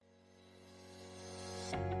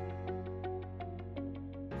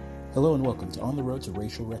Hello and welcome to On the Road to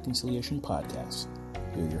Racial Reconciliation podcast.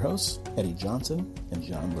 Here are your hosts, Eddie Johnson and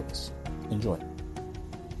John Lewis. Enjoy.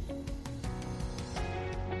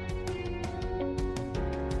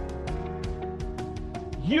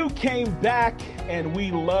 You came back and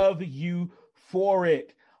we love you for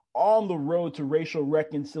it. On the Road to Racial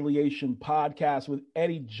Reconciliation podcast with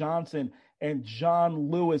Eddie Johnson and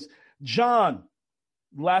John Lewis. John,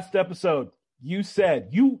 last episode, you said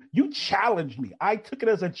you challenged me. I took it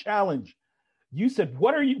as a challenge. You said,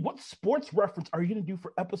 what sports reference are you going to do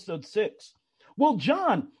for episode 6? Well,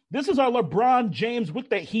 John, this is our LeBron James with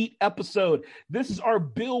the Heat episode. This is our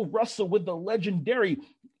Bill Russell with the legendary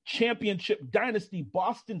championship dynasty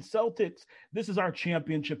Boston Celtics. This is our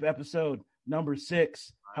championship episode, number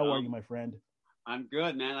 6. How are you, my friend? I'm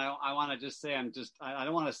good, man. I want to just say I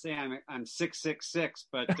don't want to say I'm 666,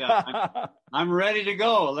 but I'm ready to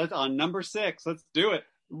go. On number 6. Let's do it.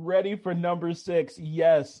 Ready for number 6.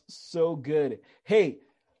 Yes, so good. Hey,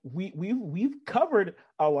 we've covered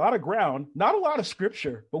a lot of ground, not a lot of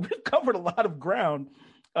scripture, but we've covered a lot of ground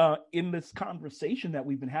in this conversation that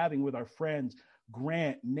we've been having with our friends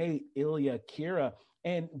Grant, Nate, Ilya, Kira,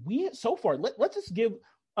 and so far let's just give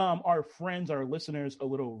our friends, our listeners, a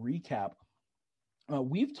little recap.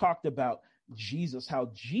 We've talked about Jesus,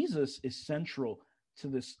 how Jesus is central to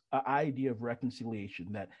this idea of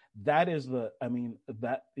reconciliation. That's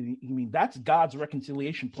God's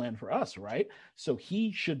reconciliation plan for us, right? So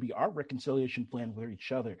he should be our reconciliation plan with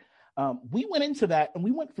each other. We went into that and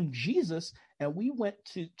we went from Jesus and we went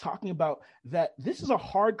to talking about that this is a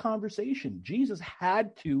hard conversation. Jesus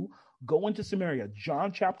had to go into Samaria.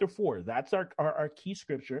 John chapter 4, that's our key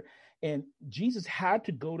scripture. And Jesus had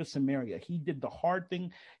to go to Samaria. He did the hard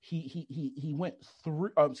thing. He went through,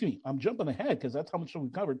 I'm jumping ahead because that's how much we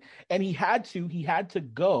covered. And he had to do the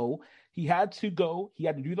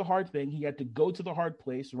hard thing. He had to go to the hard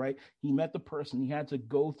place, right? He met the person. He had to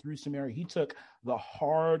go through Samaria. He took the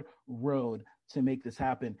hard road to make this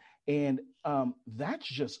happen. And that's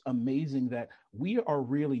just amazing that we are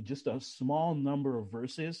really just a small number of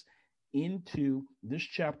verses into this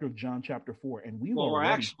chapter of John chapter 4. And we're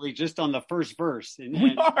actually just on the first verse.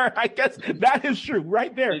 We are. I guess that is true.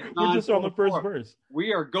 Right there. We're just on the first verse.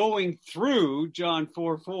 We are going through John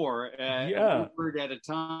 4:4 one word at a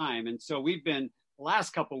time. And so last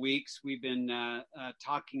couple of weeks, we've been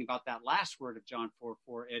talking about that last word of John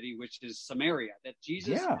 4:4, Eddie, which is Samaria, that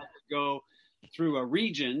Jesus had to go through a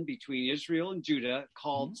region between Israel and Judah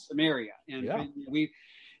called Samaria. And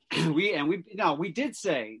we did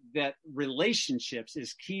say that relationships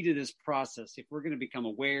is key to this process. If we're going to become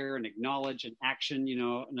aware and acknowledge and action,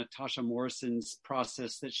 Natasha Morrison's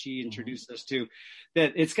process that she introduced us to,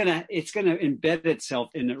 that it's going to embed itself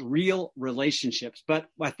in real relationships. But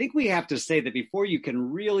I think we have to say that before you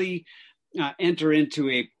can really enter into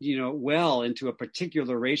into a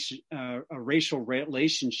particular racial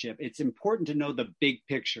relationship, it's important to know the big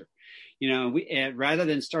picture. Rather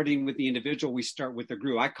than starting with the individual, we start with the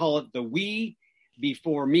group. I call it the we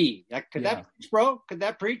before me. Could that preach, bro? Could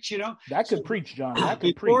that preach? That could preach, John. That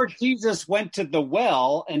could before preach. Jesus went to the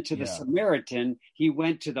well and to the Samaritan, he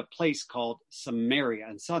went to the place called Samaria.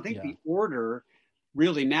 And so I think the order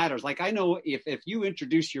really matters. Like, I know if you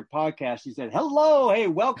introduce your podcast, you said, hello, hey,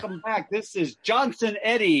 welcome back. This is Johnson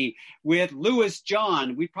Eddie with Lewis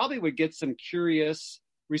John. We probably would get some curious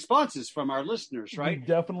responses from our listeners, right? We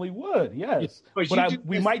definitely would, yes.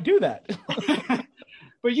 We might do that.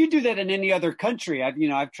 But you do that in any other country.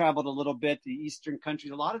 I've traveled a little bit to Eastern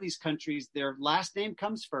countries. A lot of these countries, their last name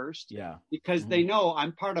comes first, because they know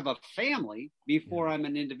I'm part of a family before I'm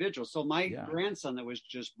an individual. So my grandson that was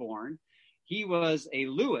just born, he was a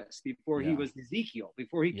Lewis before he was Ezekiel,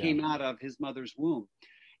 before he came out of his mother's womb.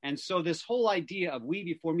 And so this whole idea of we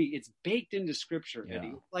before me, it's baked into scripture,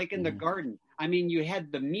 Eddie, like in the garden. I mean, you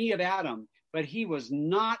had the me of Adam, but he was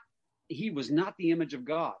not the image of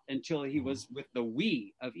God until he was with the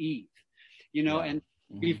we of Eve, and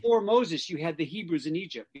before Moses, you had the Hebrews in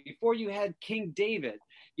Egypt. Before you had King David,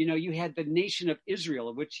 you had the nation of Israel,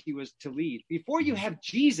 of which he was to lead. Before you have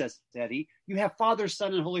Jesus, Eddie, you have Father,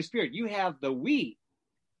 Son, and Holy Spirit. You have the we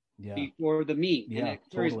before the me. And it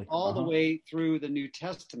carries all the way through the New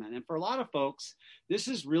Testament. And for a lot of folks, this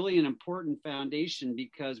is really an important foundation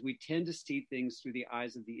because we tend to see things through the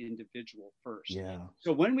eyes of the individual first. Yeah.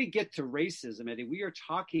 So when we get to racism, Eddie, we are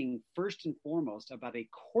talking first and foremost about a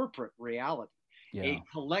corporate reality, a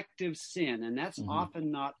collective sin. And that's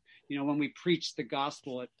often not, when we preach the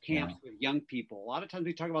gospel at camps with young people, a lot of times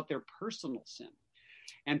we talk about their personal sin.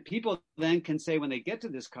 And people then can say, when they get to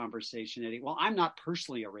this conversation, Eddie, well, I'm not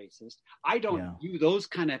personally a racist. I don't do those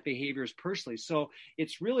kind of behaviors personally. So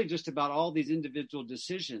it's really just about all these individual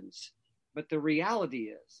decisions. But the reality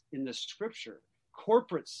is, in the scripture,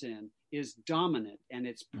 corporate sin is dominant and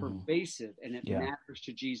it's pervasive and it matters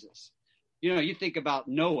to Jesus. You know, you think about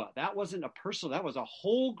Noah. That wasn't a personal, that was a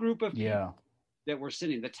whole group of people that were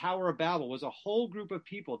sinning. The Tower of Babel was a whole group of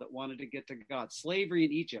people that wanted to get to God. Slavery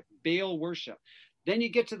in Egypt, Baal worship. Then you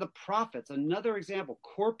get to the prophets, another example,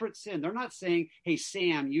 corporate sin. They're not saying, hey,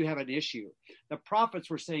 Sam, you have an issue. The prophets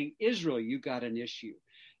were saying, Israel, you got an issue.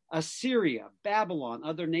 Assyria, Babylon,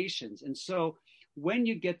 other nations. And so when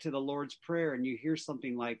you get to the Lord's Prayer and you hear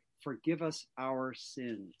something like, forgive us our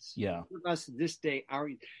sins. Forgive us this day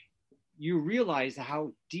you realize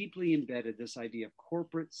how deeply embedded this idea of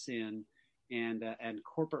corporate sin and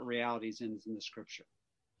corporate realities in the scripture.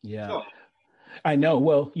 So, I know.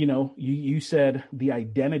 Well, you know, you said the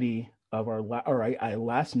identity of our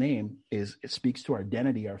last name it speaks to our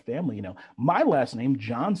identity, our family. You know, my last name,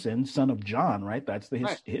 Johnson, son of John, right? That's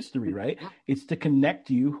the history, right? It's to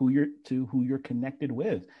connect you who you're connected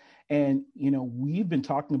with. And, you know, we've been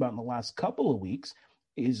talking about in the last couple of weeks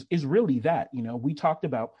is really that. You know, we talked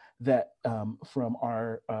about that from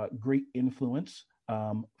our great influence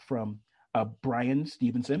from Brian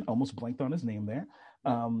Stevenson, almost blanked on his name there,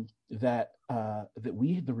 the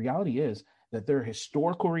reality is that there are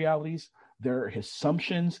historical realities, there are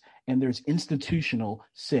assumptions, and there's institutional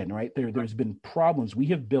sin, right? There's been problems. We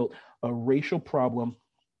have built a racial problem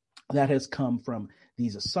that has come from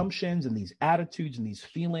these assumptions and these attitudes and these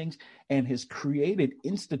feelings, and has created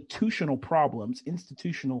institutional problems,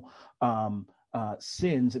 institutional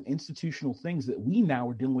sins and institutional things that we now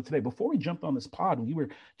are dealing with today. Before we jumped on this pod, we were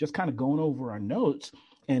just kind of going over our notes,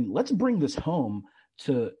 and let's bring this home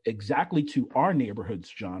to our neighborhoods,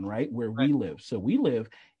 John, right? Where we live. So we live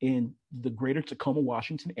in the greater Tacoma,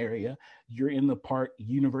 Washington area. You're in the part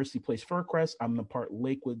University Place, Fircrest. I'm in the part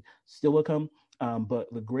Lakewood, Steilacoom.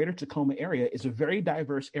 But the greater Tacoma area is a very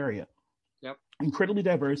diverse area. Incredibly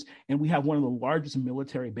diverse. And we have one of the largest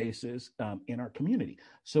military bases in our community.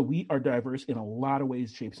 So we are diverse in a lot of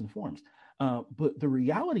ways, shapes, and forms. But the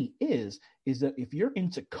reality is that if you're in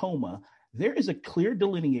Tacoma, there is a clear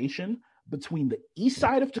delineation between the east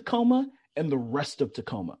side of Tacoma and the rest of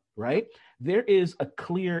Tacoma, right? There is a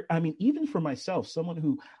clear, I mean, even for myself, someone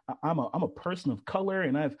who I'm a person of color,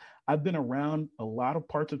 and I've been around a lot of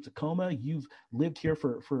parts of Tacoma. You've lived here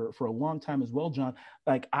for a long time as well, John.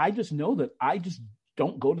 Like, I just know that I just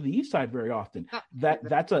don't go to the east side very often.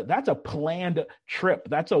 That's a planned trip.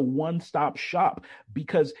 That's a one-stop shop,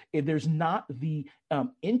 because there's not the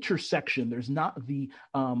intersection. There's not the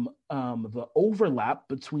overlap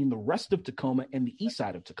between the rest of Tacoma and the east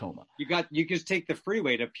side of Tacoma. You just take the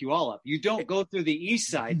freeway to Puyallup. You don't go through the east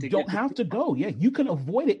side. You don't have to go. Yeah, you can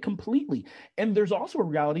avoid it completely. And there's also a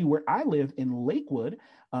reality where I live in Lakewood.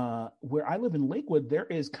 There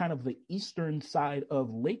is kind of the eastern side of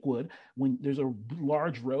Lakewood, when there's a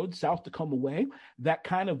large road, South Tacoma Way, that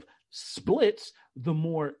kind of splits the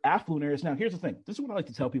more affluent areas. Now, here's the thing. This is what I like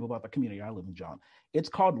to tell people about the community I live in, John. It's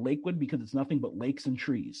called Lakewood because it's nothing but lakes and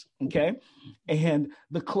trees, okay? And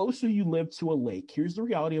the closer you live to a lake, here's the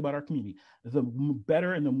reality about our community, the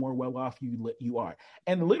better and the more well-off you are.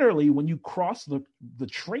 And literally, when you cross the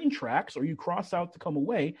train tracks or you cross South Tacoma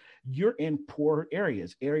Way, you're in poor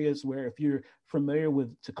areas where, if you're familiar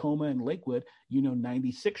with Tacoma and Lakewood, you know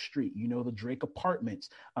 96th Street, you know the Drake Apartments,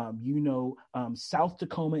 South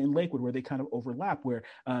Tacoma and Lakewood, where they kind of overlap, where,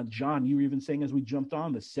 John, you were even saying as we jumped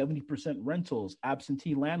on, the 70% rentals,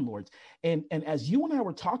 absentee landlords. And as you and I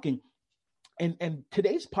were talking, and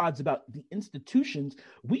today's pod's about the institutions,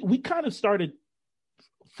 we kind of started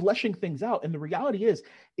fleshing things out. And the reality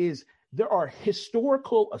is there are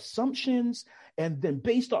historical assumptions, and then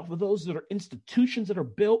based off of those, that are institutions that are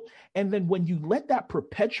built. And then when you let that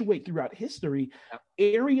perpetuate throughout history,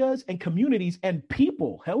 areas and communities and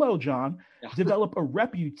people, hello, John, develop a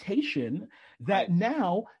reputation that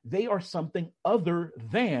now they are something other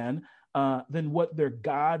than what their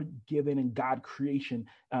God-given and God creation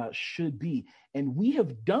should be. And we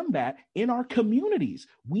have done that in our communities.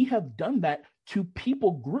 We have done that to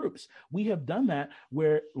people groups. We have done that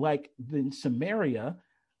where, like in Samaria,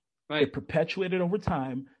 it perpetuated over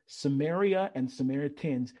time. Samaria and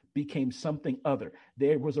Samaritans became something other.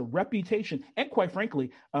 There was a reputation, and quite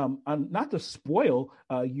frankly, not to spoil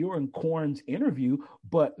your and Korn's interview,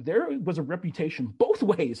 but there was a reputation both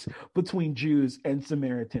ways between Jews and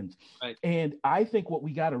Samaritans. Right. And I think what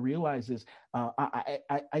we got to realize is,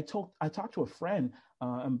 I talked to a friend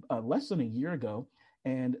less than a year ago,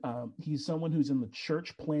 and he's someone who's in the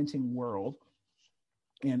church planting world.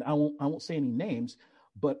 and I won't say any names,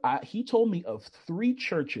 but he told me of 3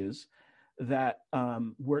 churches that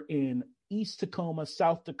were in East Tacoma,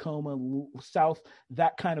 South Tacoma, South,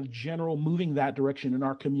 that kind of general, moving that direction in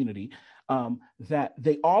our community, that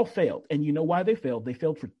they all failed. And you know why they failed? They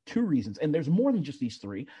failed for 2 reasons. And there's more than just these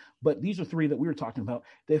 3, but these are 3 that we were talking about.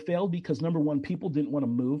 They failed because, number one, people didn't want to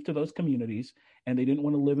move to those communities, and they didn't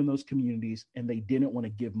want to live in those communities, and they didn't want to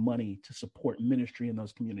give money to support ministry in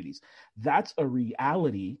those communities. That's a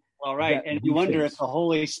reality. Well, right. And you wonder if the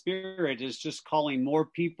Holy Spirit is just calling more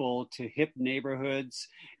people to hip neighborhoods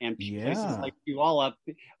and places like Puyallup,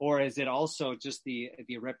 or is it also just the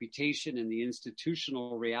reputation and the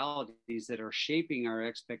institutional realities that are shaping our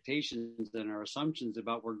expectations and our assumptions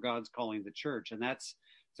about where God's calling the church? And it's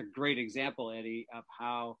a great example, Eddie, of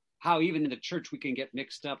how even in the church we can get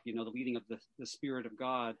mixed up, the leading of the Spirit of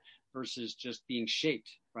God versus just being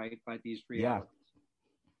shaped, right, by these realities.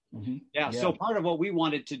 Mm-hmm. Yeah. So part of what we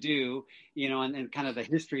wanted to do, and kind of the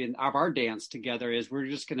history of our dance together is we're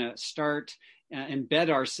just going to start embed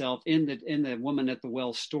ourselves in the woman at the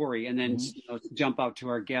well story, and then jump out to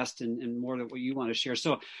our guest and more of what you want to share.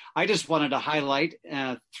 So I just wanted to highlight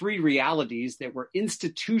 3 realities that were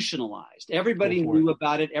institutionalized. Everybody knew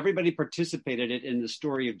about it. Everybody participated in the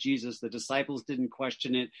story of Jesus. The disciples didn't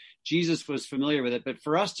question it. Jesus was familiar with it. But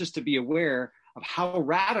for us just to be aware of how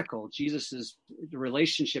radical Jesus's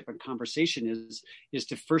relationship and conversation is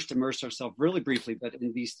to first immerse ourselves really briefly, but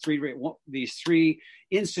in these three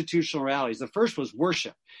institutional realities. The first was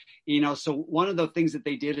worship. So one of the things that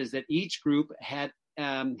they did is that each group had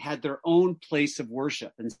their own place of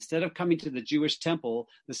worship. Instead of coming to the Jewish temple,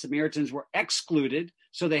 the Samaritans were excluded,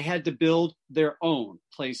 so they had to build their own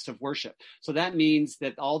place of worship. So that means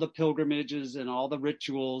that all the pilgrimages and all the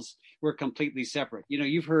rituals were completely separate.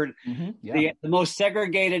 You've heard the most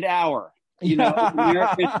segregated hour. I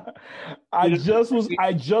just was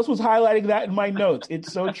highlighting that in my notes.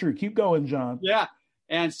 It's so true. Keep going, John. Yeah.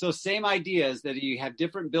 And so same idea is that you have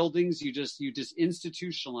different buildings, you just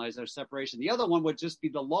institutionalize our separation. The other one would just be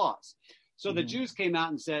the laws. So the Jews came out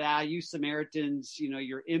and said, you Samaritans,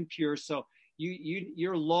 you're impure, so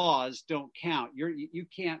your laws don't count. You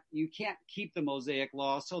can't keep the Mosaic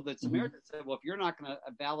law. So the Samaritans said, well, if you're not going to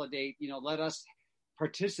validate, let us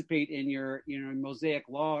participate in your Mosaic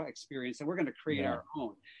law experience, and we're going to create our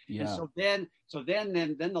own. And so then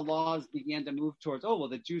the laws began to move towards,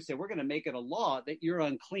 the Jews said, we're going to make it a law that you're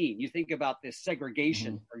unclean. You think about this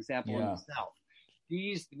segregation, for example, in the South.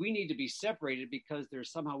 We need to be separated because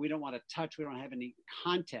we don't want to touch, we don't have any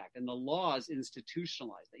contact, and the law is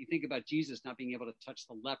institutionalized. You think about Jesus not being able to touch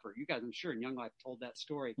the leper. You guys, I'm sure in Young Life told that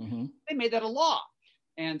story. They made that a law.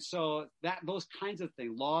 And so those kinds of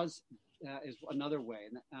things, laws is another way.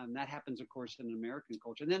 And that happens, of course, in American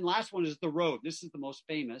culture. And then last one is the road. This is the most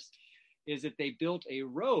famous, is that they built a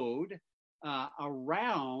road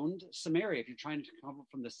around Samaria. If you're trying to come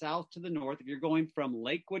from the south to the north, if you're going from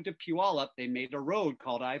Lakewood to Puyallup, they made a road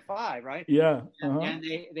called I-5, right? Yeah. And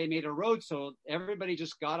they made a road so everybody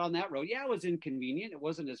just got on that road. Yeah, it was inconvenient. It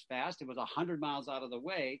wasn't as fast. It was 100 miles out of the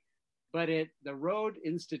way. But the road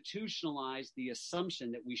institutionalized the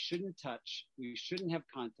assumption that we shouldn't touch, we shouldn't have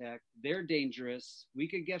contact, they're dangerous, we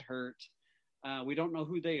could get hurt, we don't know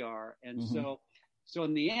who they are. And so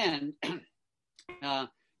in the end,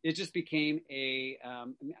 it just became a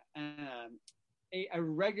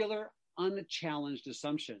regular, unchallenged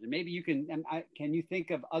assumption. And maybe you can you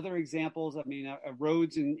think of other examples? I mean,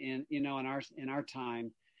 roads in our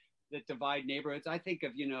time that divide neighborhoods. I think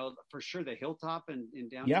of, for sure the Hilltop in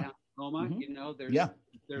downtown Tacoma.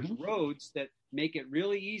 There's roads that make it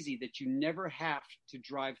really easy that you never have to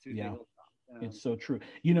drive through the Hilltop. It's so true.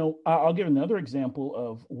 I'll give another example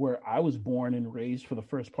of where I was born and raised for the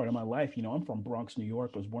first part of my life. I'm from Bronx, New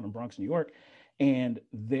York. I was born in Bronx, New York. And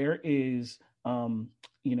there is, in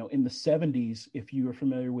the 70s, if you are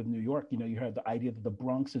familiar with New York, you had the idea that the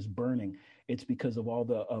Bronx is burning. It's because of all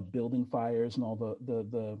the building fires and all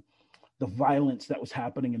the violence that was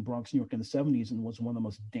happening in Bronx, New York in the 70s, and was one of the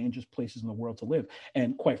most dangerous places in the world to live.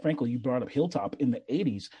 And quite frankly, you brought up Hilltop in the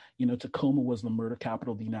 80s, Tacoma was the murder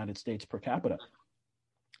capital of the United States per capita.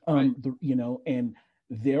 And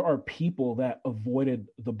there are people that avoided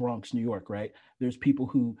the Bronx, New York, right? There's people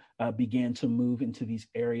who began to move into these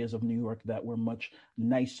areas of New York that were much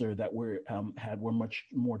nicer, that were much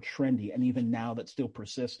more trendy. And even now that still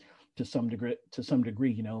persists to some degree,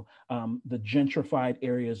 the gentrified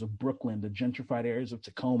areas of Brooklyn, the gentrified areas of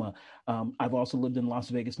Tacoma. I've also lived in Las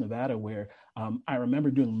Vegas, Nevada, where I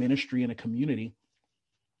remember doing ministry in a community,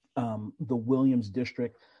 the Williams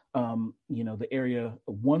district, the area,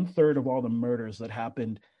 1/3 of all the murders that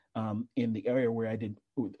happened in the area where I did,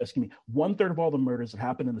 1/3 of all the murders that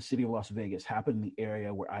happened in the city of Las Vegas happened in the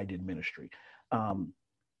area where I did ministry.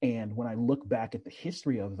 And when I look back at the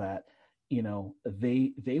history of that,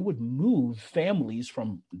 they would move families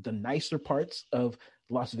from the nicer parts of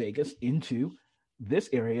Las Vegas into this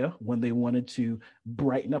area when they wanted to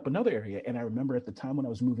brighten up another area. And I remember at the time when I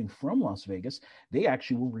was moving from Las Vegas, they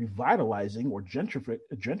actually were revitalizing or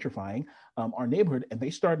gentrifying our neighborhood. And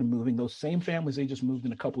they started moving those same families they just moved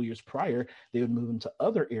in a couple of years prior. They would move into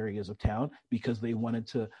other areas of town because they wanted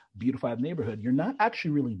to beautify the neighborhood. You're not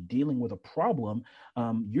actually really dealing with a problem.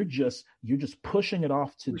 You're just pushing it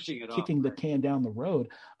off to kicking the can down the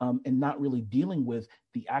road, and not really dealing with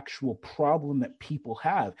the actual problem that people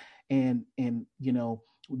have. And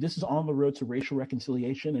this is on the road to racial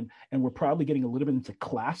reconciliation, and we're probably getting a little bit into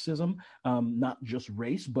classism, not just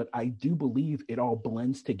race, but I do believe it all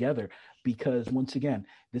blends together, because once again,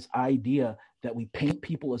 this idea that we paint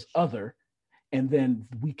people as other, and then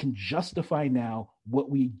we can justify now what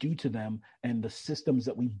we do to them and the systems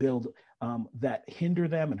that we build that hinder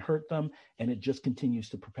them and hurt them, and it just continues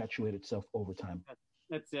to perpetuate itself over time.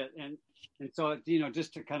 That's it. And so,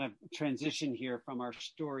 just to kind of transition here from our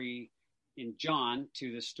story in John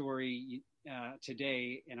to the story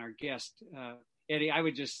today and our guest, Eddie, I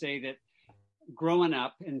would just say that growing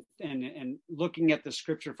up and looking at the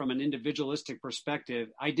scripture from an individualistic perspective,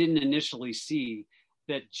 I didn't initially see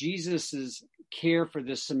that Jesus's care for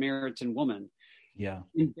this Samaritan woman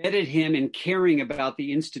embedded him in caring about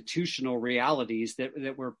the institutional realities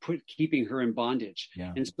that were keeping her in bondage.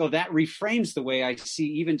 Yeah. And so that reframes the way I see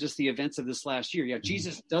even just the events of this last year. Yeah,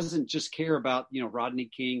 Jesus doesn't just care about,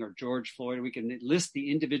 Rodney King or George Floyd. We can list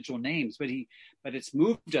the individual names, but it's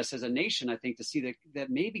moved us as a nation, I think, to see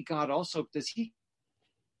that maybe God also, does he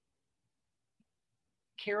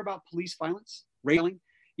care about police violence, railing?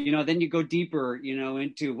 Then you go deeper,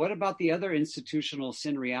 into what about the other institutional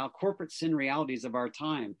corporate sin realities of our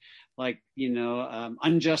time, like,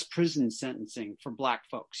 unjust prison sentencing for Black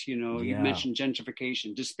folks. You mentioned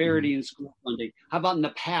gentrification, disparity in school funding. How about in the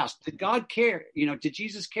past? Did God care? Did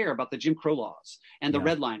Jesus care about the Jim Crow laws and the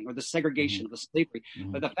redlining or the segregation of the slavery?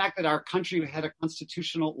 But the fact that our country had a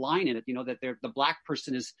constitutional line in it, that the Black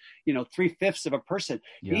person is, 3/5 of a person.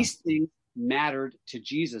 These things mattered to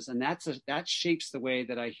Jesus, and that shapes the way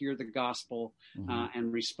that I hear the gospel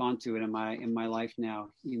and respond to it in my life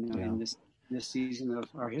now, in this season of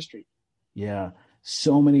our history. Yeah,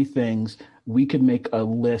 so many things. We could make a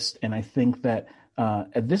list, and I think that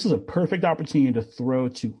this is a perfect opportunity to throw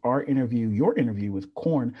to your interview with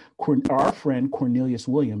our friend Cornelius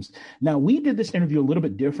Williams. Now, we did this interview a little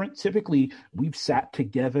bit different. Typically, we've sat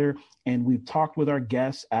together and we've talked with our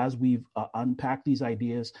guests as we've unpacked these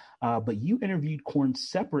ideas, but you interviewed Corn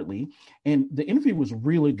separately, and the interview was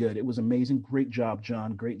really good. It was amazing. Great job,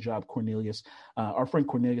 John. Great job, Cornelius. Our friend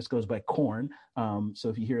Cornelius goes by Corn, so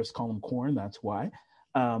if you hear us call him Corn, that's why.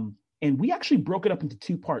 And we actually broke it up into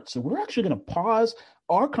 2 parts. So we're actually going to pause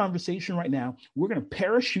our conversation right now. We're going to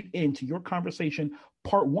parachute into your conversation,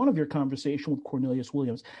 part 1 of your conversation with Cornelius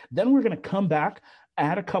Williams. Then we're going to come back,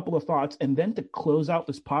 add a couple of thoughts, and then to close out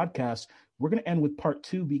this podcast, we're going to end with part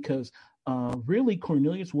 2 because really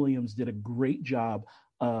Cornelius Williams did a great job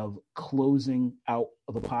of closing out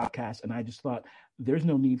the podcast. And I just thought there's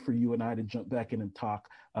no need for you and I to jump back in and talk.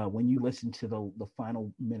 When you listen to the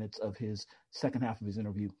final minutes of his second half of his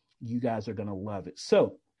interview, you guys are going to love it.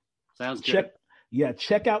 So sounds good.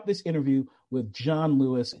 Check out this interview with John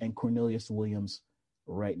Lewis and Cornelius Williams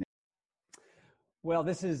right now. Well,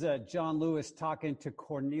 this is John Lewis talking to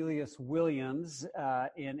Cornelius Williams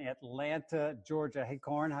in Atlanta, Georgia. Hey,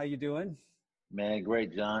 Corn, how you doing? Man,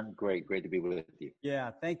 great, John. Great to be with you.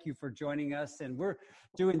 Yeah, thank you for joining us. And we're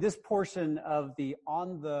doing this portion of the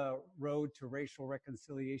On the Road to Racial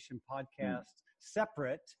Reconciliation podcast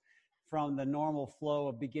separate from the normal flow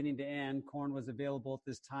of beginning to end. Corn was available at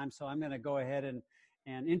this time, so I'm going to go ahead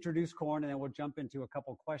and introduce Corn, and then we'll jump into a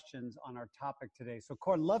couple questions on our topic today. So,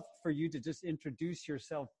 Corn, love for you to just introduce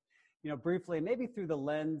yourself, briefly, maybe through the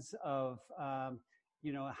lens of,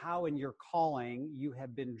 how in your calling you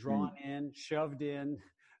have been drawn in, shoved in,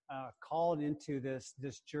 called into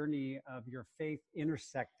this journey of your faith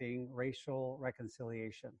intersecting racial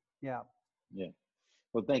reconciliation. Yeah.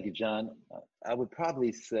 Well, thank you, John. I would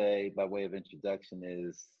probably say, by way of introduction,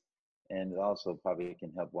 and also probably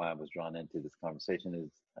can help why I was drawn into this conversation,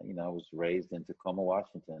 is, I was raised in Tacoma,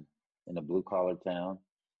 Washington, in a blue-collar town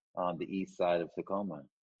on the east side of Tacoma.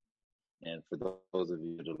 And for those of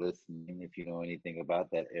you that are listening, if you know anything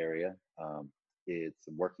about that area, it's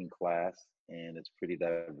working class and it's pretty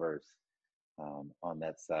diverse on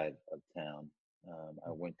that side of town.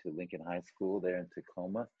 I went to Lincoln High School there in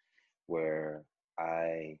Tacoma, where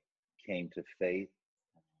I came to faith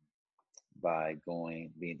by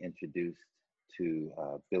being introduced to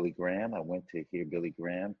Billy Graham. I went to hear Billy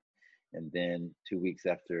Graham, and then 2 weeks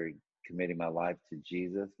after committing my life to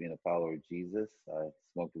Jesus, being a follower of Jesus, I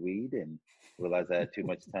smoked weed and realized I had too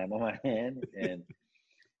much time on my hand. And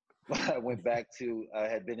I went back I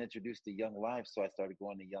had been introduced to Young Life, so I started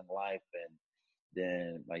going to Young Life, and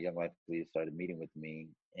then my Young Life leader started meeting with me.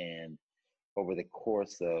 And over the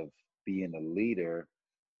course of being a leader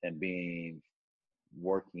and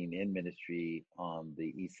working in ministry on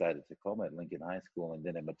the east side of Tacoma at Lincoln High School, and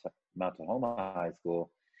then at Mount Tahoma High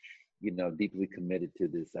School, deeply committed to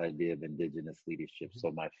this idea of indigenous leadership. Mm-hmm.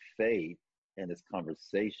 So my faith and this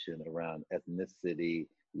conversation around ethnicity,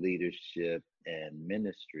 leadership, and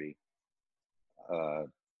ministry,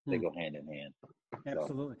 they go hand in hand.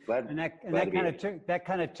 Absolutely. So and that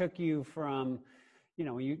kind of took you from,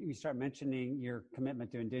 when you start mentioning your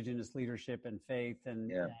commitment to indigenous leadership and faith,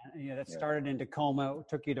 and that started in Tacoma,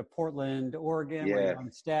 took you to Portland, Oregon, where you're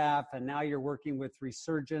on staff, and now you're working with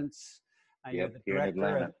Resurgence. You're the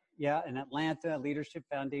director in Atlanta, Leadership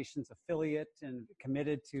Foundation's affiliate, and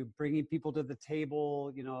committed to bringing people to the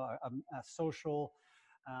table, a social,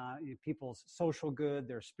 people's social good,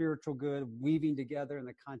 their spiritual good, weaving together in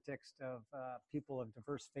the context of people of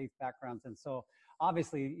diverse faith backgrounds. And so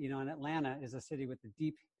obviously, and Atlanta is a city with a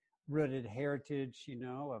deep rooted heritage,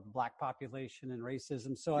 of Black population and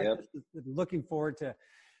racism. So I'm looking forward to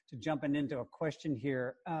jumping into a question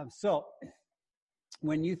here. So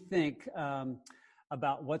when you think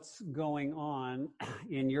about what's going on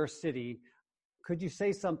in your city, could you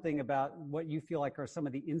say something about what you feel like are some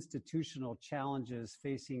of the institutional challenges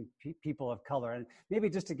facing people of color? And maybe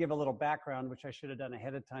just to give a little background, which I should have done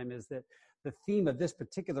ahead of time, is that the theme of this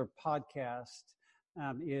particular podcast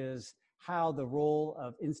is how the role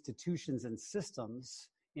of institutions and systems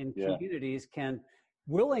in communities can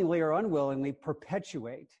willingly or unwillingly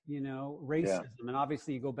perpetuate, racism. And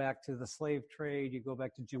obviously you go back to the slave trade, you go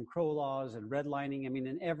back to Jim Crow laws and redlining. I mean,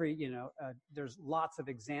 in every, there's lots of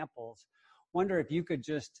examples. Wonder if you could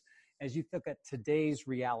just, as you look at today's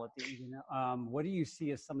reality, what do you see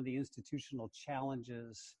as some of the institutional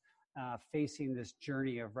challenges facing this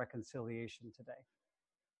journey of reconciliation today?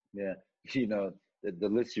 Yeah, the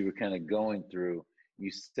list you were kind of going through,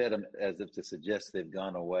 you said them as if to suggest they've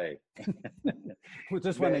gone away.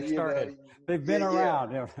 Just when they started. They've been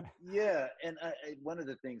around. Yeah, and one of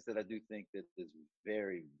the things that I do think that is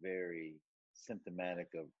very, very symptomatic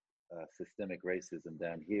of systemic racism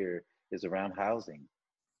down here is around housing.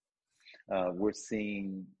 We're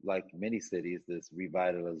seeing, like many cities, this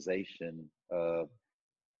revitalization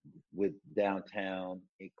with downtown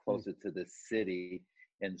closer to the city.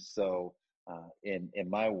 And so in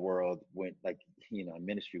my world,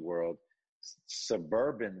 ministry world,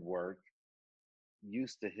 suburban work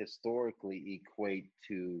used to historically equate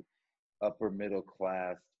to upper middle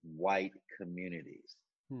class white communities,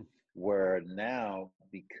 where now,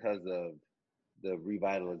 because of the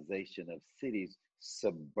revitalization of cities,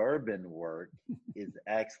 suburban work is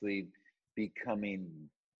actually becoming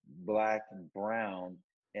Black and brown,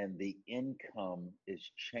 and the income is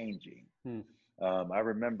changing. I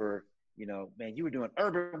remember, man, you were doing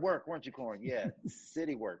urban work, weren't you, Corin? Yeah,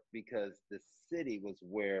 city work, because the city was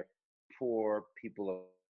where poor people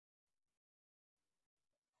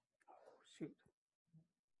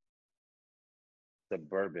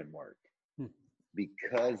suburban work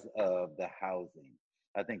because of the housing.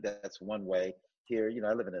 I think that's one way. Here,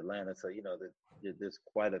 I live in Atlanta, so there's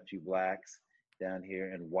quite a few Blacks down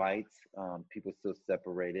here and whites. People still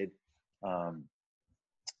separated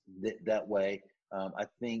that way. I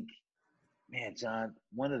think, man, John,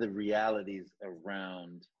 one of the realities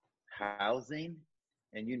around housing,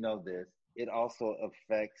 and this, it also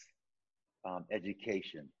affects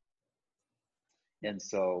education. And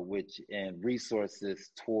so, and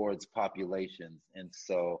resources towards populations. And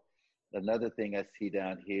so another thing I see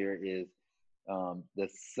down here is the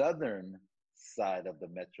southern side of the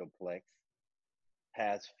Metroplex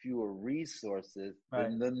has fewer resources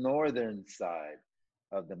than the northern side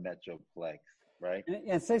of the Metroplex, right?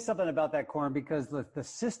 And say something about that, Corin, because the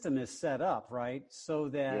system is set up, right, so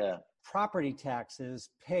that property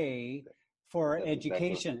taxes pay for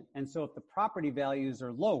education. Exactly. And so if the property values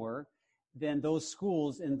are lower, then those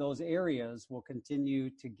schools in those areas will continue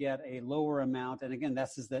to get a lower amount. And again,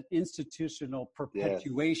 this is the institutional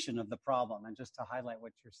perpetuation of the problem. And just to highlight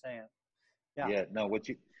what you're saying. Yeah, no,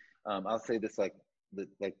 I'll say this, like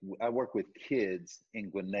I work with kids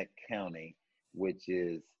in Gwinnett County, which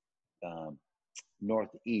is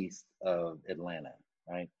northeast of Atlanta,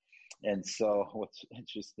 right? And so what's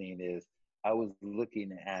interesting is I was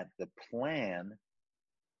looking at the plan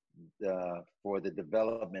for the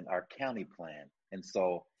development, our county plan. And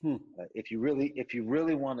so if you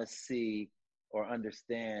really want to see or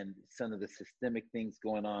understand some of the systemic things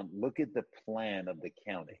going on, look at the plan of the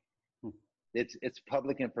county. It's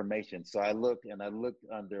public information. So I looked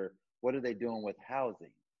under what are they doing with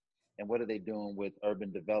housing and what are they doing with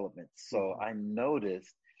urban development. So I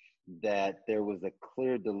noticed that there was a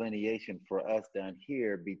clear delineation for us down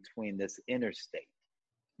here between this interstate.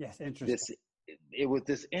 Yes, interesting. It was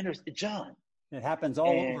this interstate, John. It happens all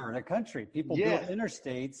over the country. People build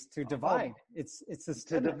interstates to divide. It's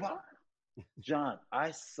systemic. To divide. John,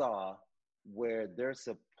 I saw where they're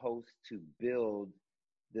supposed to build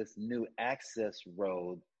this new access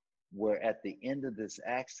road, where at the end of this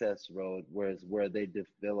access road where they've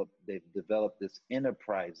developed this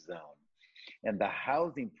enterprise zone. And the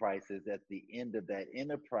housing prices at the end of that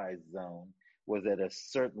enterprise zone was at a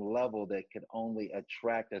certain level that could only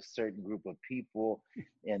attract a certain group of people.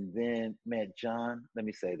 And then, man, John, let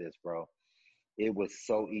me say this, bro. It was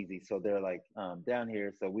so easy. So they're like, down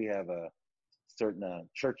here, so we have a certain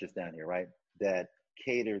churches down here, right, that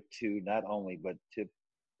cater to not only, but to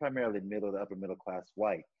primarily middle to upper middle class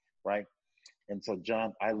white, right? And so,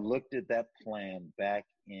 John, I looked at that plan back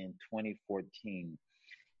in 2014,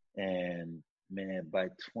 and man, by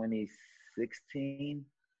 2016,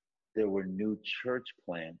 there were new church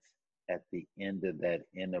plants at the end of that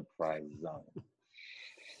enterprise zone.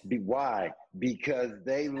 Why? Because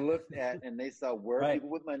they looked at and they saw where people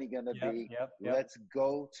with money going to be. Let's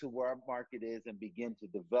go to where our market is and begin to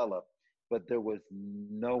develop. But there was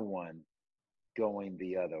no one going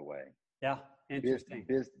the other way. Yeah, interesting.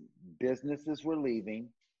 Businesses were leaving.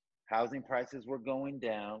 Housing prices were going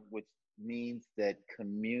down, which means that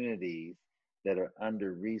communities that are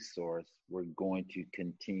under-resourced were going to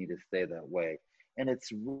continue to stay that way. And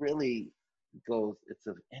it's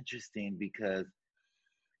interesting because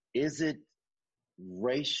is it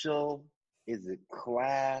racial? Is it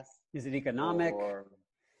class? Is it economic? Or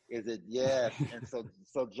is it, yes. And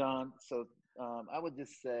so John, I would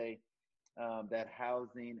just say that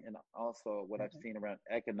housing and also what I've seen around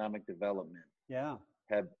economic development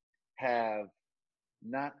have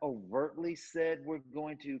not overtly said we're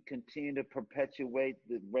going to continue to perpetuate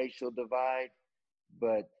the racial divide,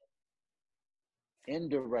 but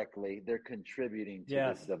indirectly they're contributing to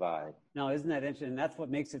this divide. Now, isn't that interesting? And that's what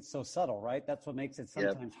makes it so subtle, right? That's what makes it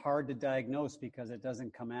sometimes hard to diagnose, because it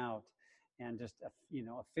doesn't come out and just,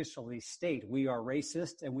 officially state we are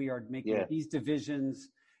racist and we are making these divisions.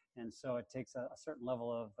 And so it takes a certain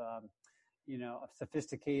level of, of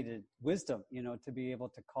sophisticated wisdom, to be able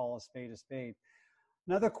to call a spade a spade.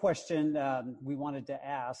 Another question we wanted to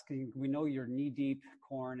ask, we know you're knee-deep,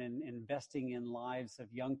 Corn, in investing in lives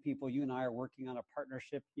of young people. You and I are working on a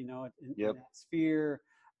partnership, in that sphere.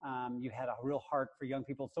 You had a real heart for young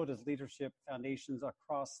people. So does Leadership Foundations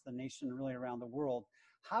across the nation, really around the world.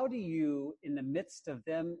 How do you, in the midst of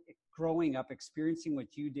them growing up, experiencing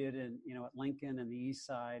what you did at Lincoln and the East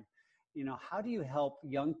Side, how do you help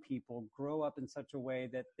young people grow up in such a way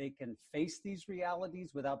that they can face these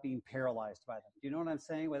realities without being paralyzed by them? Do you know what I'm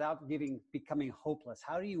saying? Without becoming hopeless.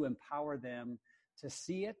 How do you empower them to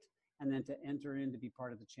see it and then to enter in to be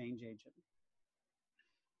part of the change agent?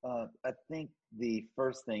 I think the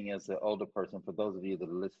first thing as an older person, for those of you that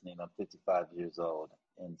are listening, I'm 55 years old.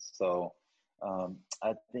 And so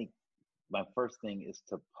I think my first thing is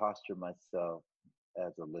to posture myself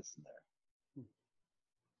as a listener.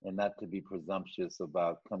 And not to be presumptuous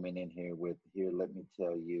about coming in here with, here, let me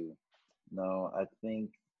tell you. No, I think,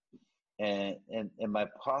 and my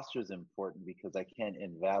posture is important because I can't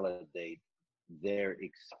invalidate their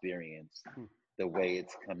experience the way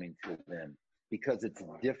it's coming to them, because it's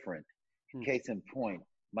different. Case in point,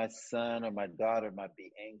 my son or my daughter might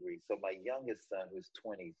be angry. So my youngest son, who's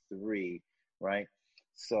 23, right?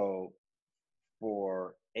 So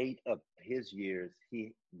for 8 of his years,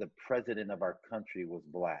 the president of our country was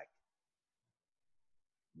Black.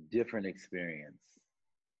 Different experiences.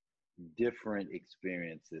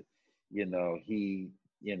 Now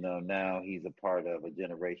he's a part of a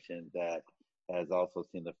generation that has also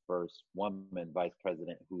seen the first woman vice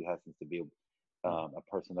president who happens to be a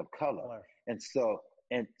person of color. And so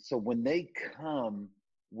when they come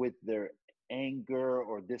with their anger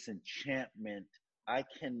or disenchantment, I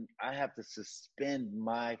have to suspend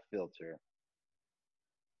my filter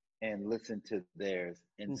and listen to theirs.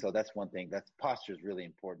 And so that's one thing. That's posture is really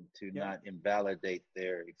important, to not invalidate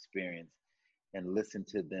their experience and listen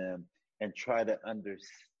to them and try to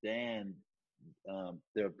understand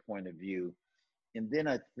their point of view. And then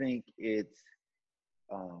I think it's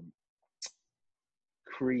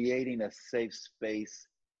creating a safe space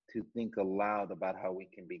to think aloud about how we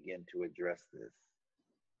can begin to address this,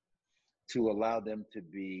 to allow them to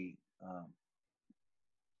be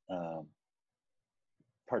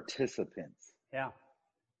participants. Yeah.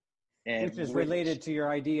 And which is related to your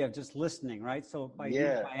idea of just listening, right? So by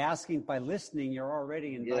listening, you're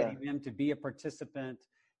already inviting them to be a participant,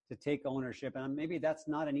 to take ownership. And maybe that's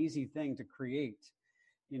not an easy thing to create,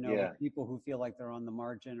 with people who feel like they're on the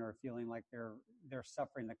margin or feeling like they're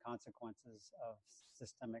suffering the consequences of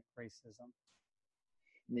systemic racism.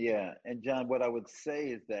 Yeah. And John, what I would say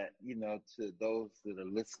is that, to those that are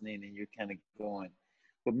listening and you're kind of going,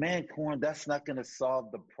 but man, Corn, that's not going to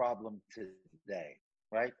solve the problem today,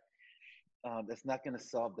 right? That's not going to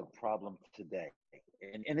solve the problem today.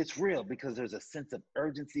 And it's real because there's a sense of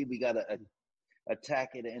urgency. We got to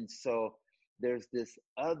attack it. And so there's this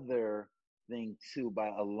other thing too, by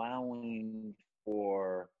allowing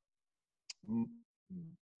for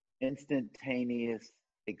instantaneous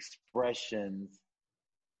expressions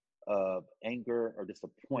of anger or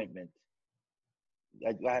disappointment.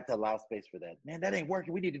 I have to allow space for that. Man, that ain't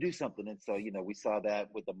working. We need to do something. And so, we saw that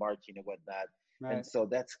with the marching and whatnot. Right. And so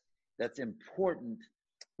that's important,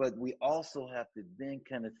 but we also have to then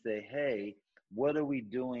kind of say, hey, what are we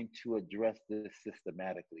doing to address this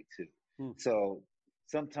systematically too? So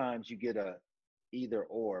sometimes you get a either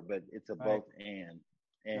or, but it's a both and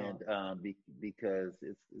because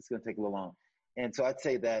it's going to take a little long. And so I'd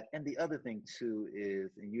say that. And the other thing too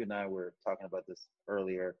is, and you and I were talking about this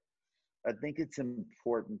earlier, I think it's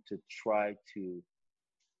important to try to,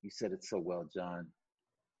 you said it so well, John,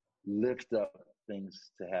 lift up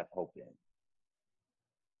things to have hope in.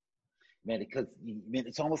 Man, because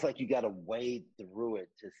it's almost like you got to wade through it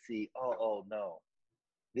to see, oh no,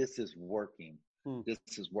 this is working. This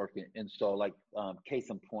is working. And so like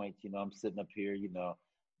case in point, I'm sitting up here,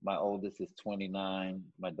 my oldest is 29,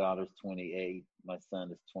 my daughter's 28, my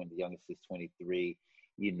son is 20, the youngest is 23.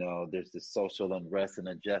 There's this social unrest and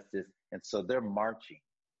injustice. And so they're marching,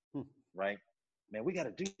 right? Man, we got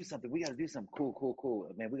to do something. We got to do something cool.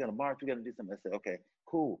 Man, we got to march. We got to do something. I said, okay,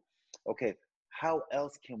 cool. Okay, how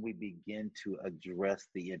else can we begin to address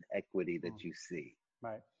the inequity that you see?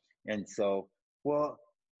 Right. And so, well,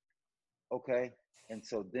 okay. And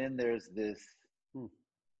so then there's this,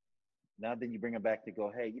 now then you bring them back to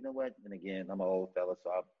go, hey, you know what? And again, I'm an old fella,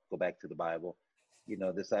 so I'll go back to the Bible.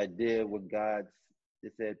 This idea when God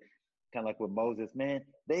said, kind of like with Moses, man,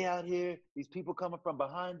 they out here, these people coming from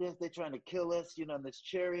behind us, they're trying to kill us, in this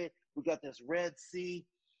chariot. We got this Red Sea,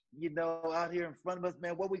 out here in front of us,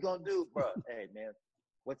 man. What we gonna do, bro? Hey, man,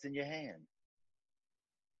 what's in your hand?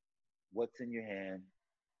 What's in your hand?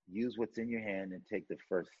 Use what's in your hand and take the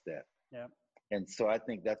first step. Yeah. And so I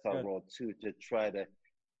think that's our role too, to try to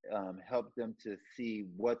help them to see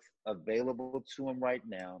what's available to them right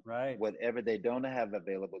now. Right. Whatever they don't have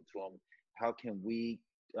available to them, how can we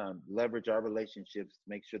leverage our relationships to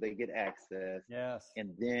make sure they get access, and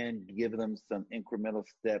then give them some incremental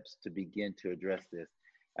steps to begin to address this.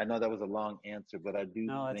 I know that was a long answer, but I do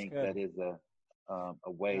think that is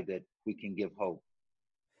a way that we can give hope.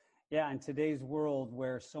 Yeah, in today's world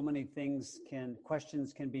where so many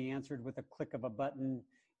questions can be answered with a click of a button,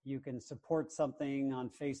 you can support something on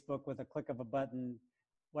Facebook with a click of a button.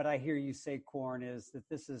 What I hear you say, Corn, is that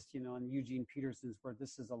this is, in Eugene Peterson's word,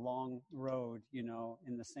 this is a long road,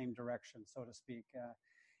 in the same direction, so to speak,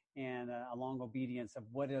 and a long obedience of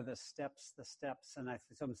what are the steps. And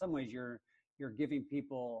so in some ways you're giving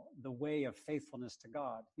people the way of faithfulness to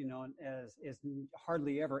God, as is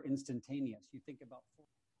hardly ever instantaneous. You think about.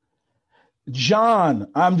 John,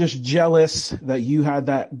 I'm just jealous that you had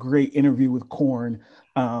that great interview with Corn.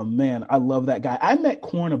 Man, I love that guy. I met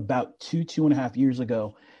Corn about 2.5 years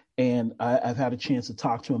ago, and I've had a chance to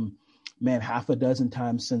talk to him, man, half a dozen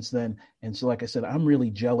times since then. And so, like I said, I'm really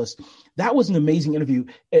jealous. That was an amazing interview.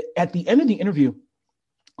 At the end of the interview,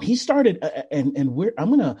 he started, I'm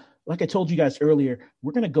going to, like I told you guys earlier,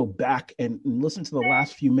 we're going to go back and listen to the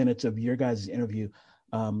last few minutes of your guys' interview,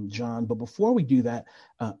 John. But before we do that,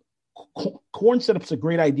 Corn set up a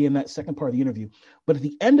great idea in that second part of the interview. But at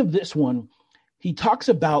the end of this one, he talks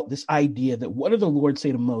about this idea that what did the Lord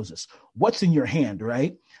say to Moses? What's in your hand,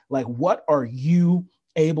 right? Like, what are you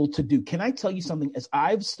able to do? Can I tell you something? As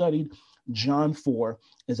I've studied John 4,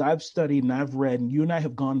 as I've studied and I've read, and you and I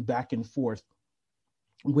have gone back and forth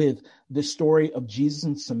with the story of Jesus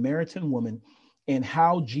and Samaritan woman and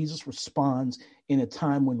how Jesus responds in a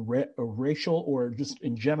time when racial or just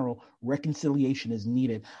in general reconciliation is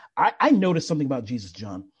needed. I noticed something about Jesus,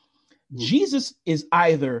 John. Jesus is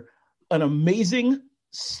either an amazing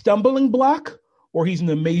stumbling block or he's an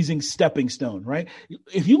amazing stepping stone, right?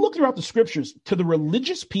 If you look throughout the scriptures, to the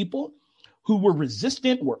religious people who were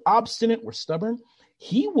resistant, were obstinate, were stubborn,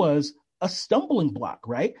 he was a stumbling block,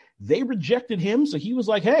 right? They rejected him. So he was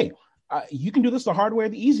like, hey, you can do this the hard way or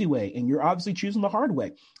the easy way. And you're obviously choosing the hard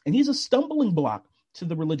way. And he's a stumbling block to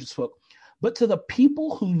the religious folk. But to the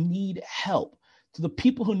people who need help, to the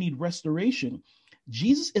people who need restoration,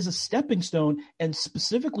 Jesus is a stepping stone. And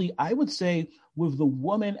specifically, I would say with the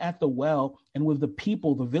woman at the well and with the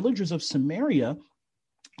people, the villagers of Samaria,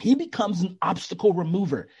 he becomes an obstacle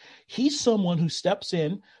remover. He's someone who steps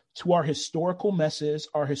in to our historical messes,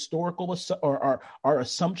 our historical or our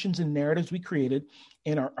assumptions and narratives we created,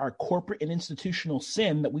 and our corporate and institutional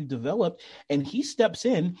sin that we've developed. And he steps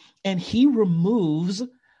in and he removes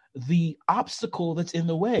the obstacle that's in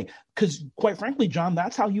the way. Because quite frankly, John,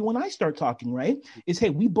 that's how you and I start talking, right? Is, hey,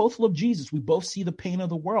 we both love Jesus. We both see the pain of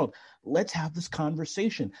the world. Let's have this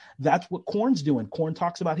conversation. That's what Korn's doing. Korn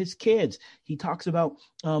talks about his kids. He talks about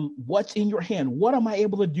what's in your hand. What am I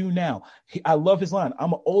able to do now? I love his line.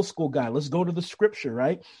 I'm an old school guy. Let's go to the scripture,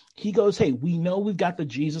 right? He goes, hey, we know we've got the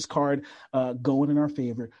Jesus card going in our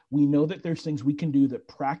favor. We know that there's things we can do that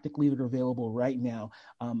practically that are available right now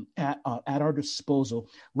at our disposal.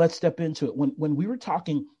 Let's step into it. When we were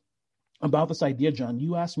talking about this idea, John,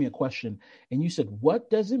 you asked me a question and you said,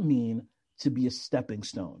 what does it mean to be a stepping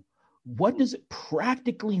stone? What does it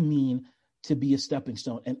practically mean to be a stepping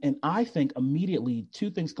stone? And I think immediately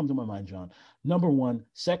two things come to my mind, John. Number one,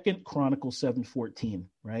 2 Chronicles 7:14,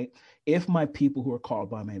 right? If my people who are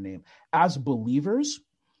called by my name, as believers,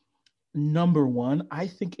 number one, I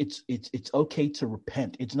think it's okay to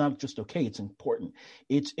repent. It's not just okay, it's important.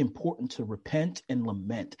 It's important to repent and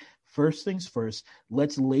lament. First things first,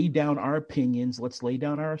 let's lay down our opinions. Let's lay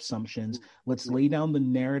down our assumptions. Let's lay down the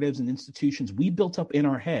narratives and institutions we built up in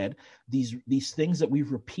our head, these things that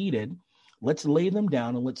we've repeated. Let's lay them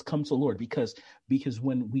down and let's come to the Lord, because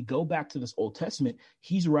when we go back to this Old Testament,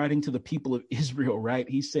 he's writing to the people of Israel, right?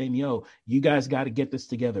 He's saying, yo, you guys got to get this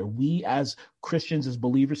together. We as Christians, as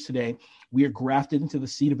believers today, we are grafted into the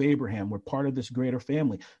seed of Abraham. We're part of this greater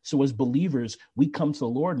family. So as believers, we come to the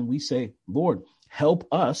Lord and we say, Lord, help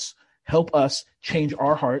us change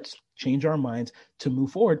our hearts, change our minds to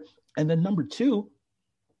move forward. And then number two,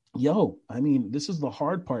 this is the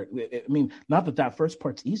hard part. I mean, not that first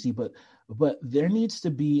part's easy, but there needs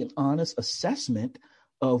to be an honest assessment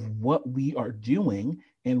of what we are doing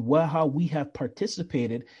and how we have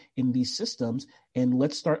participated in these systems. And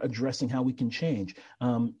let's start addressing how we can change.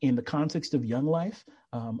 In the context of Young Life,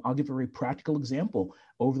 I'll give a very practical example.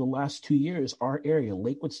 Over the last 2 years, our area,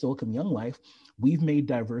 Lakewood, Steilacoom, Young Life, we've made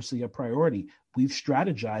diversity a priority. We've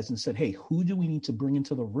strategized and said, hey, who do we need to bring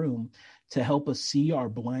into the room to help us see our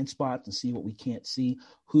blind spots and see what we can't see?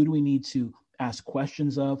 Who do we need to ask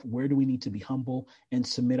questions of? Where do we need to be humble and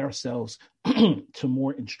submit ourselves to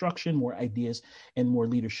more instruction, more ideas, and more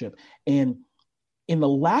leadership? And in the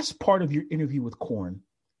last part of your interview with Korn,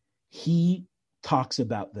 he talks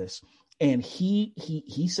about this. And he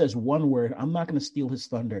says one word. I'm not going to steal his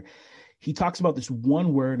thunder. He talks about this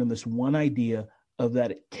one word and this one idea of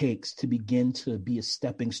that it takes to begin to be a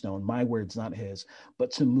stepping stone. My words, not his,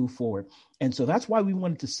 but to move forward. And so that's why we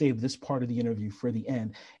wanted to save this part of the interview for the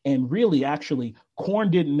end. And really, actually,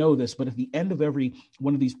 Korn didn't know this, but at the end of every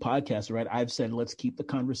one of these podcasts, right, I've said, let's keep the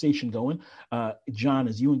conversation going. John,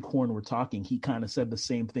 as you and Korn were talking, he kind of said the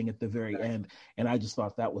same thing at the very end. And I just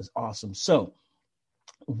thought that was awesome. So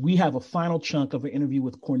we have a final chunk of an interview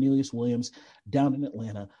with Cornelius Williams down in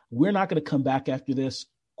Atlanta. We're not going to come back after this.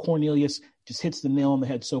 Cornelius just hits the nail on the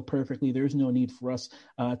head so perfectly. There's no need for us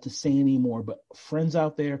to say any more. But friends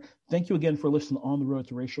out there, thank you again for listening to On the Road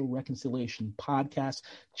to Racial Reconciliation podcast.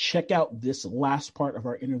 Check out this last part of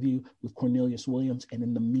our interview with Cornelius Williams. And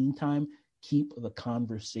in the meantime, keep the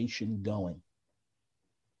conversation going.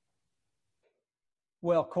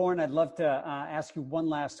 Well, Korn, I'd love to ask you one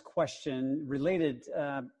last question related,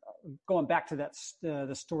 going back to that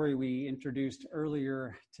the story we introduced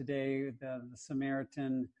earlier today, the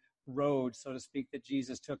Samaritan road, so to speak, that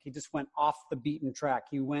Jesus took. He just went off the beaten track.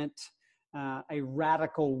 He went a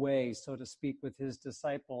radical way, so to speak, with his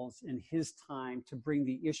disciples in his time to bring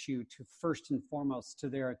the issue to first and foremost to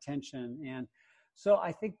their attention. And so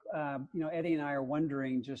I think, Eddie and I are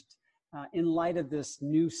wondering, just in light of this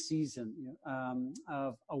new season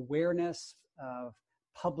of awareness, of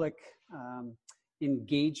public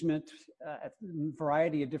engagement at a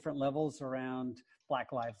variety of different levels around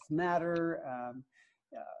Black Lives Matter.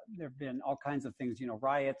 There have been all kinds of things,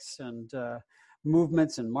 riots and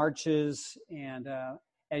movements and marches. And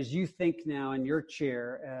as you think now in your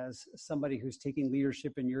chair as somebody who's taking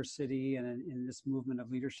leadership in your city and in this movement of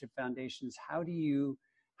Leadership Foundations, how do you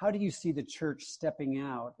see the church stepping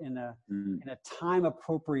out in a time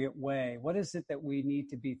appropriate way? What is it that we need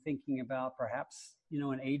to be thinking about? Perhaps,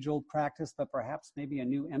 an age old practice, but perhaps maybe a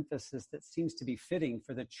new emphasis that seems to be fitting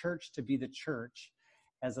for the church to be the church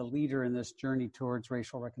as a leader in this journey towards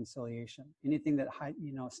racial reconciliation. Anything that,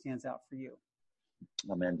 stands out for you?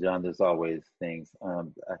 Oh man, John, there's always things.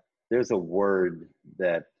 There's a word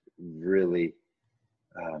that really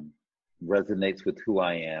resonates with who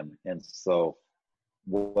I am. And so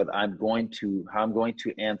how I'm going to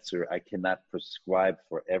answer, I cannot prescribe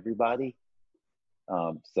for everybody.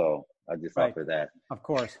 So I just offer that. Of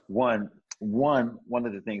course. One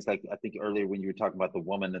of the things, like I think earlier when you were talking about the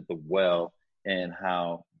woman at the well and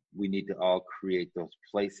how we need to all create those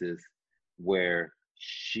places where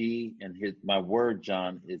my word,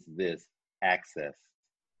 John, is this: access.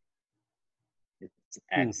 It's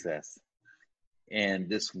access. And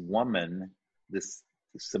this woman, this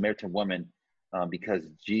Samaritan woman, because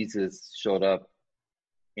Jesus showed up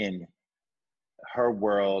in her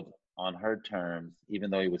world on her terms, even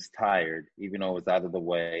though he was tired, even though it was out of the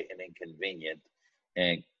way and inconvenient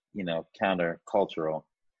and, countercultural,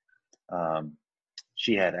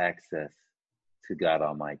 she had access to God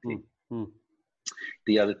Almighty.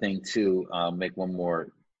 The other thing too, make one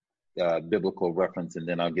more biblical reference, and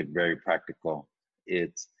then I'll get very practical.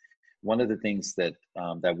 It's one of the things that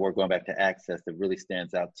we're going back to access that really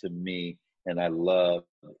stands out to me, and I love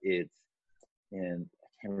it. And I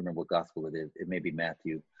can't remember what gospel it is. It may be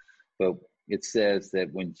Matthew, but it says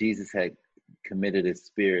that when Jesus had committed his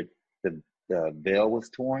spirit, the veil was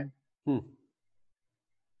torn.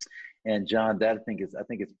 And John, I think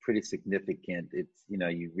it's pretty significant. It's,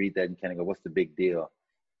 you read that and kind of go, what's the big deal?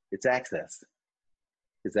 It's access.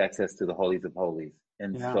 It's access to the holies of holies.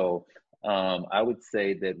 And so I would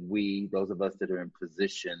say that those of us that are in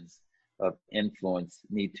positions of influence,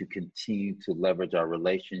 need to continue to leverage our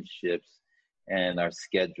relationships and our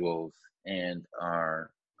schedules and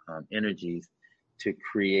our energies to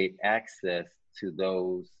create access to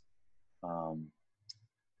those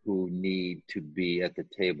who need to be at the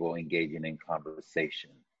table engaging in conversation.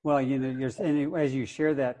 Well, as you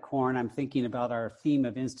share that, Corn, I'm thinking about our theme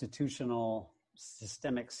of institutional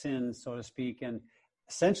systemic sin, so to speak. And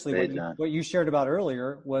essentially what you shared about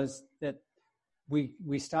earlier was that we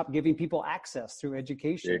stopped giving people access through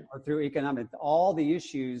education or through economic. All the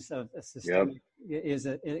issues of a systemic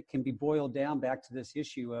it can be boiled down back to this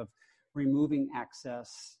issue of removing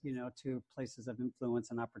access, to places of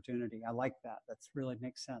influence and opportunity. I like that. That's really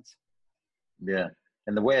makes sense. Yeah.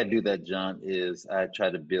 And the way I do that, John, is I try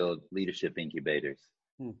to build leadership incubators.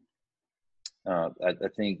 I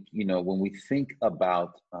think, when we think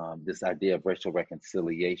about this idea of racial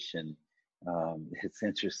reconciliation, it's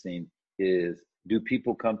interesting is, do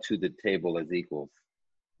people come to the table as equals,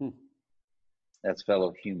 as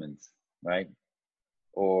fellow humans, right?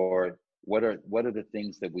 Or what are the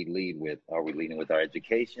things that we lead with? Are we leading with our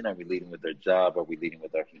education? Are we leading with our job? Are we leading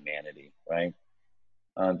with our humanity, right?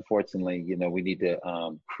 Unfortunately, we need to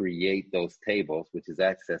create those tables, which is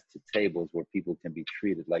access to tables where people can be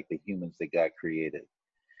treated like the humans that God created.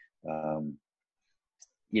 And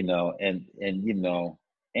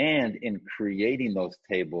in creating those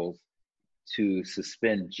tables, to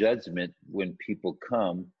suspend judgment when people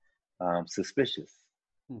come suspicious.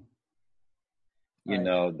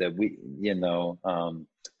 That we,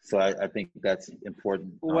 so I think that's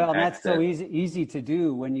important. Well, that's so easy to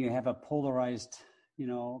do when you have a polarized,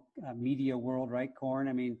 media world, right, Corn?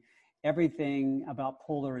 I mean, everything about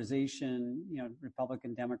polarization,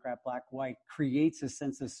 Republican, Democrat, black, white, creates a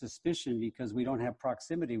sense of suspicion because we don't have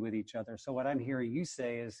proximity with each other. So what I'm hearing you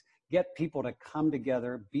say is get people to come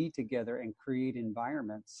together, be together, and create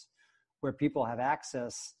environments where people have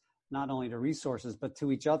access not only to resources, but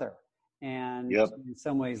to each other. And in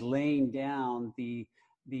some ways laying down the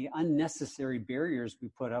unnecessary barriers we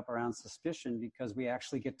put up around suspicion because we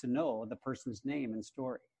actually get to know the person's name and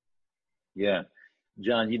story. Yeah.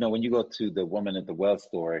 John, when you go to the woman at the well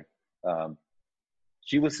story,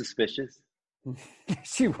 she was suspicious.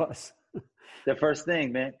 She was. The first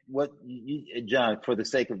thing, man, John, for the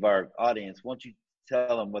sake of our audience, why don't you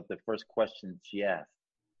tell them what the first question she asked?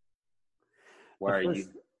 Why are you?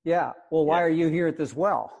 Yeah. Well, why are you here at this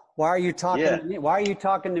well? Why are you talking to me? Why are you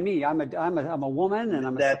talking to me? I'm a woman and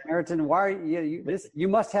I'm a Samaritan. Why are you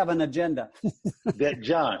must have an agenda. That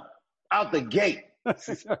John, out the gate,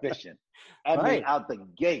 suspicion. Out the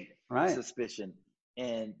gate, suspicion.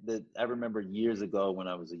 And I remember years ago when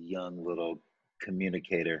I was a young little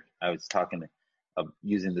communicator, I was talking of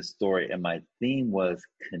using the story, and my theme was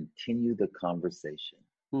continue the conversation.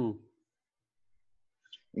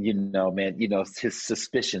 You know, man, you know, his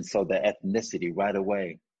suspicion, so the ethnicity right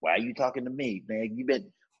away. Why are you talking to me,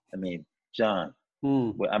 man? John,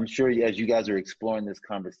 well, I'm sure as you guys are exploring this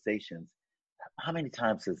conversations, how many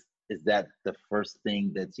times is that the first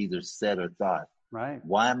thing that's either said or thought? Right.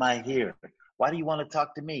 Why am I here? Why do you want to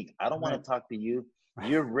talk to me? I don't want to talk to you.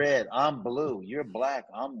 You're red, I'm blue. You're black,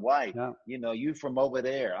 I'm white. Yeah. You know, you from over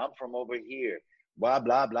there, I'm from over here. Blah,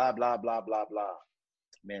 blah, blah, blah, blah, blah, blah.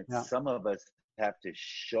 Man, some of us have to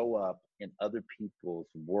show up in other people's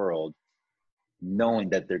world knowing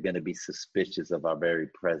that they're going to be suspicious of our very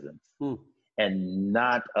presence and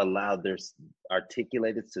not allow their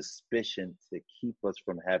articulated suspicion to keep us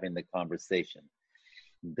from having the conversation.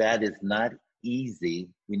 That is not easy.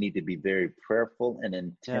 We need to be very prayerful and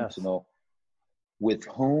intentional with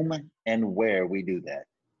whom and where we do that.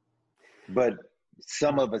 But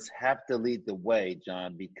some of us have to lead the way,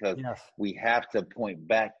 John, because we have to point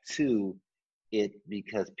back to it,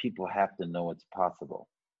 because people have to know it's possible.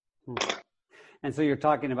 And so you're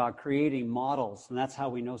talking about creating models, and that's how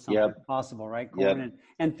we know something's possible, right, Corn?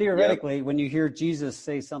 And theoretically, when you hear Jesus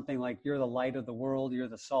say something like, you're the light of the world, you're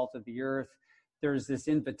the salt of the earth, there's this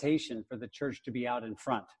invitation for the church to be out in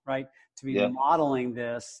front, right? To be modeling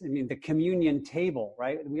this. I mean, the communion table,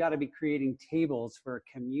 right? We ought to be creating tables for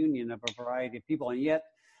communion of a variety of people. And yet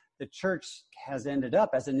the church has ended up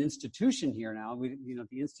as an institution here now.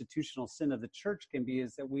 The institutional sin of the church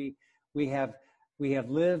is that we have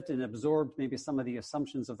lived and absorbed maybe some of the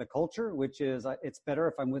assumptions of the culture, which is it's better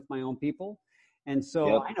if I'm with my own people. And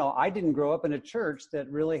so I know I didn't grow up in a church that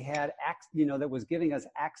really had, that was giving us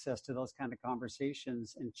access to those kind of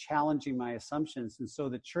conversations and challenging my assumptions. And so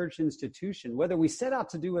the church institution, whether we set out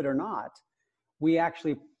to do it or not, we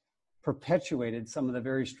actually perpetuated some of the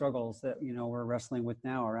very struggles that, we're wrestling with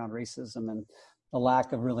now around racism and the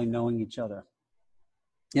lack of really knowing each other.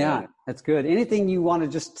 Yeah, that's good. Anything you want to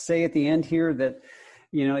just say at the end here that,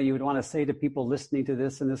 you would want to say to people listening to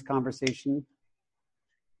this in this conversation?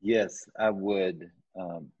 Yes, I would.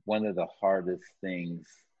 One of the hardest things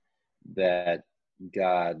that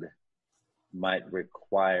God might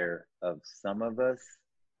require of some of us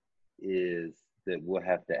is that we'll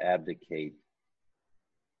have to abdicate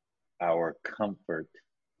our comfort,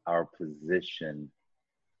 our position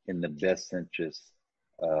in the best interest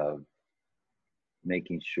of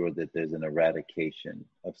making sure that there's an eradication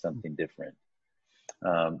of something different.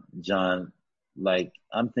 John, like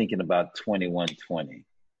I'm thinking about 2120.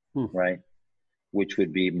 Right? Which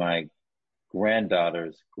would be my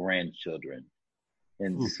granddaughter's grandchildren.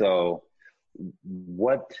 And so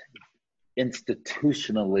what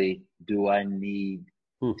institutionally do I need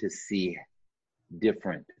to see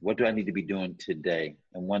different? What do I need to be doing today?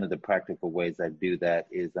 And one of the practical ways I do that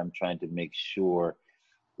is I'm trying to make sure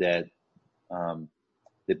that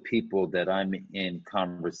the people that I'm in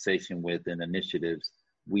conversation with and initiatives,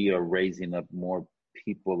 we are raising up more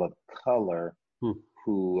people of color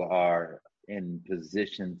who are in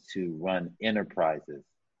positions to run enterprises.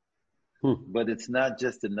 But it's not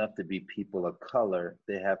just enough to be people of color.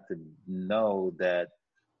 They have to know that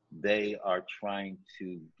they are trying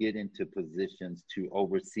to get into positions to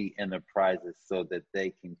oversee enterprises so that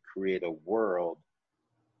they can create a world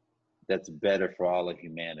that's better for all of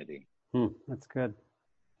humanity. That's good.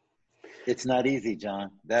 It's not easy, John.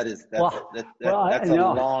 That's a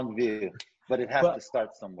long view. But it has to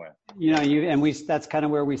start somewhere. That's kind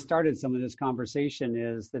of where we started some of this conversation,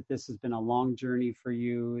 is that this has been a long journey for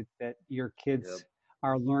you, that your kids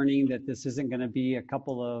are learning that this isn't going to be a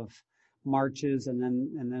couple of marches and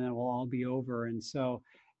then it will all be over. And so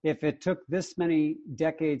if it took this many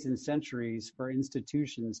decades and centuries for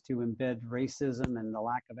institutions to embed racism and the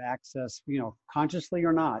lack of access, consciously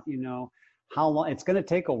or not, how long it's going to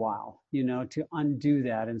take a while, to undo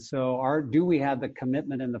that. And so do we have the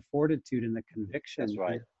commitment and the fortitude and the conviction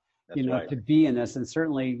to be in this? And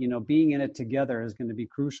certainly, being in it together is going to be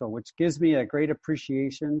crucial, which gives me a great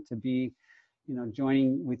appreciation to be,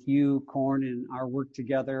 joining with you, Corn, in our work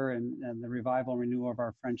together and the revival and renewal of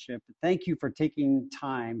our friendship. Thank you for taking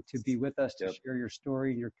time to be with us, to share your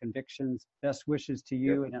story, your convictions. Best wishes to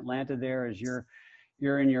you in Atlanta there as you're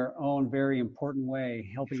in your own very important way,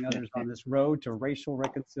 helping others on this road to racial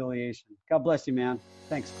reconciliation. God bless you, man.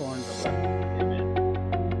 Thanks, Corn. Amen.